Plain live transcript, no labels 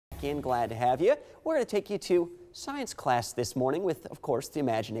back in. Glad to have you. We're going to take you to science class this morning with, of course, the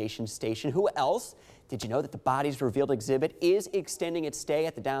Imagination Station. Who else? Did you know that the Bodies Revealed exhibit is extending its stay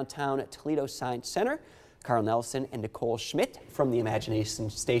at the downtown Toledo Science Center? Carl Nelson and Nicole Schmidt from the Imagination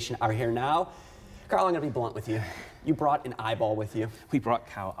Station are here now. Carl, I'm going to be blunt with you. You brought an eyeball with you. We brought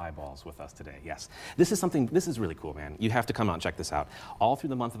cow eyeballs with us today, yes. This is really cool, man. You have to come out and check this out. All through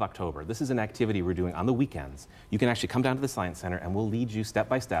the month of October, this is an activity we're doing on the weekends. You can actually come down to the Science Center and we'll lead you step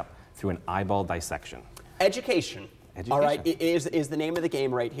by step through an eyeball dissection. Education. All right, is the name of the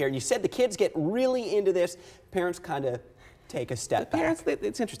game right here. You said the kids get really into this. Parents kind of take a step back. Parents,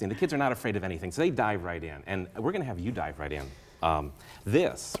 it's interesting. The kids are not afraid of anything, so they dive right in. And we're going to have you dive right in.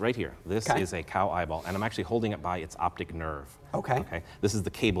 This right here, this is a cow eyeball, and I'm actually holding it by its optic nerve. Okay. This is the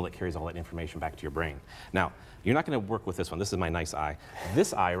cable that carries all that information back to your brain. Now, you're not going to work with this one. This is my nice eye.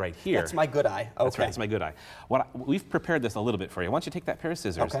 This eye right here. That's my good eye. Okay. That's right. That's my good eye. We've prepared this a little bit for you. I want you to take that pair of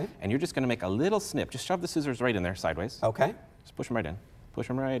scissors, and you're just going to make a little snip. Just shove the scissors right in there sideways. Okay. Just push them right in. Push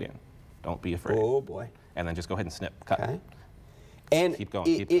them right in. Don't be afraid. Oh boy. And then just go ahead and snip. Cut. Okay. And keep going,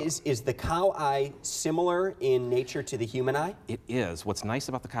 keep going. Is the cow eye similar in nature to the human eye? It is. What's nice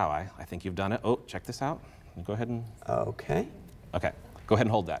about the cow eye, I think you've done it. Oh, check this out. Go ahead and... Okay. Okay. Go ahead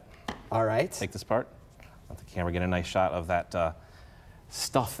and hold that. All right. Take this part. Let the camera get a nice shot of that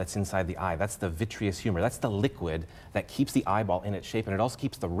stuff that's inside the eye. That's the vitreous humor. That's the liquid that keeps the eyeball in its shape, and it also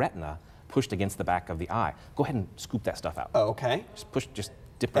keeps the retina pushed against the back of the eye. Go ahead and scoop that stuff out. Okay. Just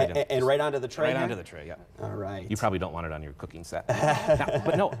dip right in. And right onto the tray Right here? onto the tray, yeah. All right. You probably don't want it on your cooking set. Now,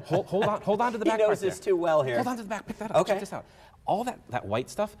 but no, hold on to the back. He knows this too well here. Hold on to the back, pick that up, check this out. All that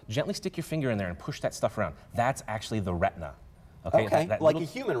white stuff, gently stick your finger in there and push that stuff around. That's actually the retina. Okay, like a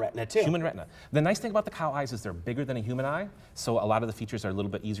human retina too. Human retina. The nice thing about the cow eyes is they're bigger than a human eye, so a lot of the features are a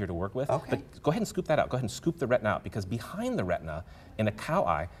little bit easier to work with. Okay. But go ahead and scoop that out. Go ahead and scoop the retina out, because behind the retina, in a cow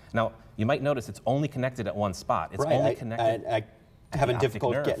eye, now you might notice it's only connected at one spot. It's only connected. I having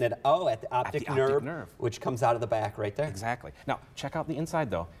difficulty getting it. Oh, at the optic nerve, which comes out of the back right there. Exactly. Now check out the inside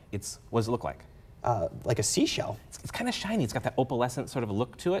though. What does it look like? Like a seashell. It's kind of shiny. It's got that opalescent sort of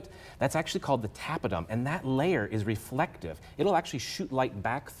look to it. That's actually called the tapetum, and that layer is reflective. It'll actually shoot light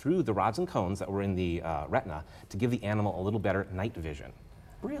back through the rods and cones that were in the retina to give the animal a little better night vision.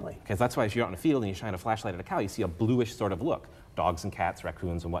 Really? Because that's why if you're out in the field and you shine a flashlight at a cow, you see a bluish sort of look. Dogs and cats,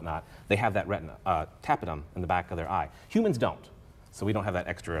 raccoons and whatnot, they have that retina, tapetum in the back of their eye. Humans don't. So we don't have that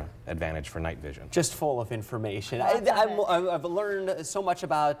extra advantage for night vision. Just full of information. I've learned so much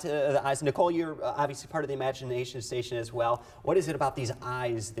about the eyes. Nicole, you're obviously part of the Imagination Station as well. What is it about these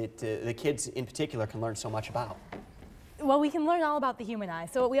eyes that the kids in particular can learn so much about? Well, we can learn all about the human eye.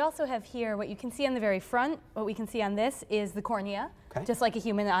 So what we also have here, what you can see on the very front, what we can see on this is the cornea, just like a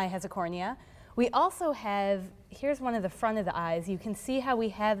human eye has a cornea. We also have, here's one of the front of the eyes. You can see how we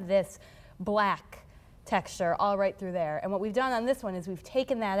have this black texture all right through there. And what we've done on this one is we've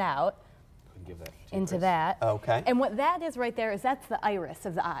taken that out into that. Okay. And what that is right there is that's the iris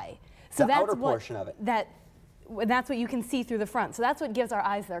of the eye. So the that's outer portion of it. That's what you can see through the front. So that's what gives our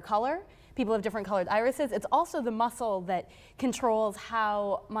eyes their color. People have different colored irises. It's also the muscle that controls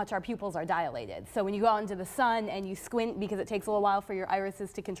how much our pupils are dilated. So when you go out into the sun and you squint because it takes a little while for your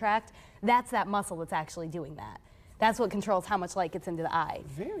irises to contract, that's that muscle that's actually doing that. That's what controls how much light gets into the eye.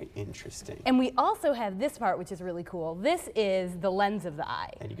 Very interesting. And we also have this part, which is really cool. This is the lens of the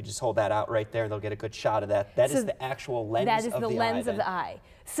eye. And you can just hold that out right there and they'll get a good shot of that. That is the actual lens of the eye. That is the lens of the eye.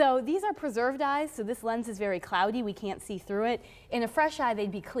 So these are preserved eyes, so this lens is very cloudy. We can't see through it. In a fresh eye,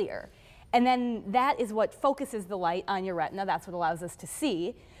 they'd be clear. And then that is what focuses the light on your retina. That's what allows us to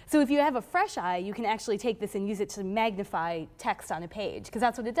see. So if you have a fresh eye, you can actually take this and use it to magnify text on a page, because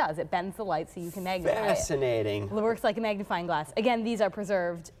that's what it does. It bends the light so you can magnify it. Fascinating. It works like a magnifying glass. Again, these are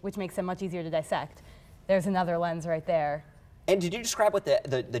preserved, which makes them much easier to dissect. There's another lens right there. And did you describe what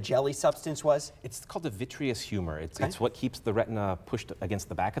the jelly substance was? It's called the vitreous humor. It's what keeps the retina pushed against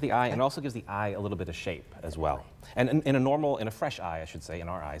the back of the eye, and also gives the eye a little bit of shape as well. And in a fresh eye, I should say, in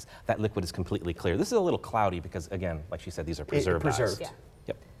our eyes, that liquid is completely clear. This is a little cloudy because, again, like she said, these are preserved eyes. Yeah.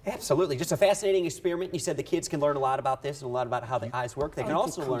 Yep. Absolutely. Just a fascinating experiment. You said the kids can learn a lot about this and a lot about how the eyes work. They can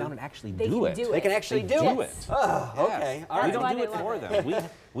also learn. Down and actually do it. They can actually do it. Oh, okay. All right. We don't do it for them.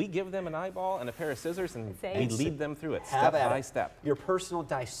 We give them an eyeball and a pair of scissors, and we lead them through it step by step. Your personal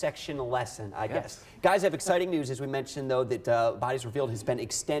dissection lesson, I guess. Guys, I have exciting news. As we mentioned, though, that Bodies Revealed has been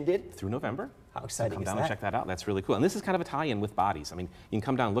extended through November. How exciting come is down that? And check that out. That's really cool. And this is kind of a tie-in with bodies. I mean, you can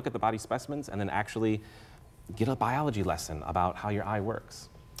come down and look at the body specimens and then actually get a biology lesson about how your eye works.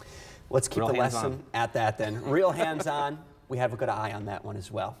 Let's keep the lesson at that then. Real hands-on. we have a good eye on that one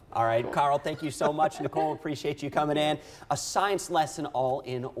as well. All right, Carl, thank you so much. Nicole, appreciate you coming in. A science lesson all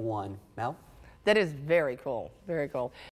in one. Mel? That is very cool, very cool.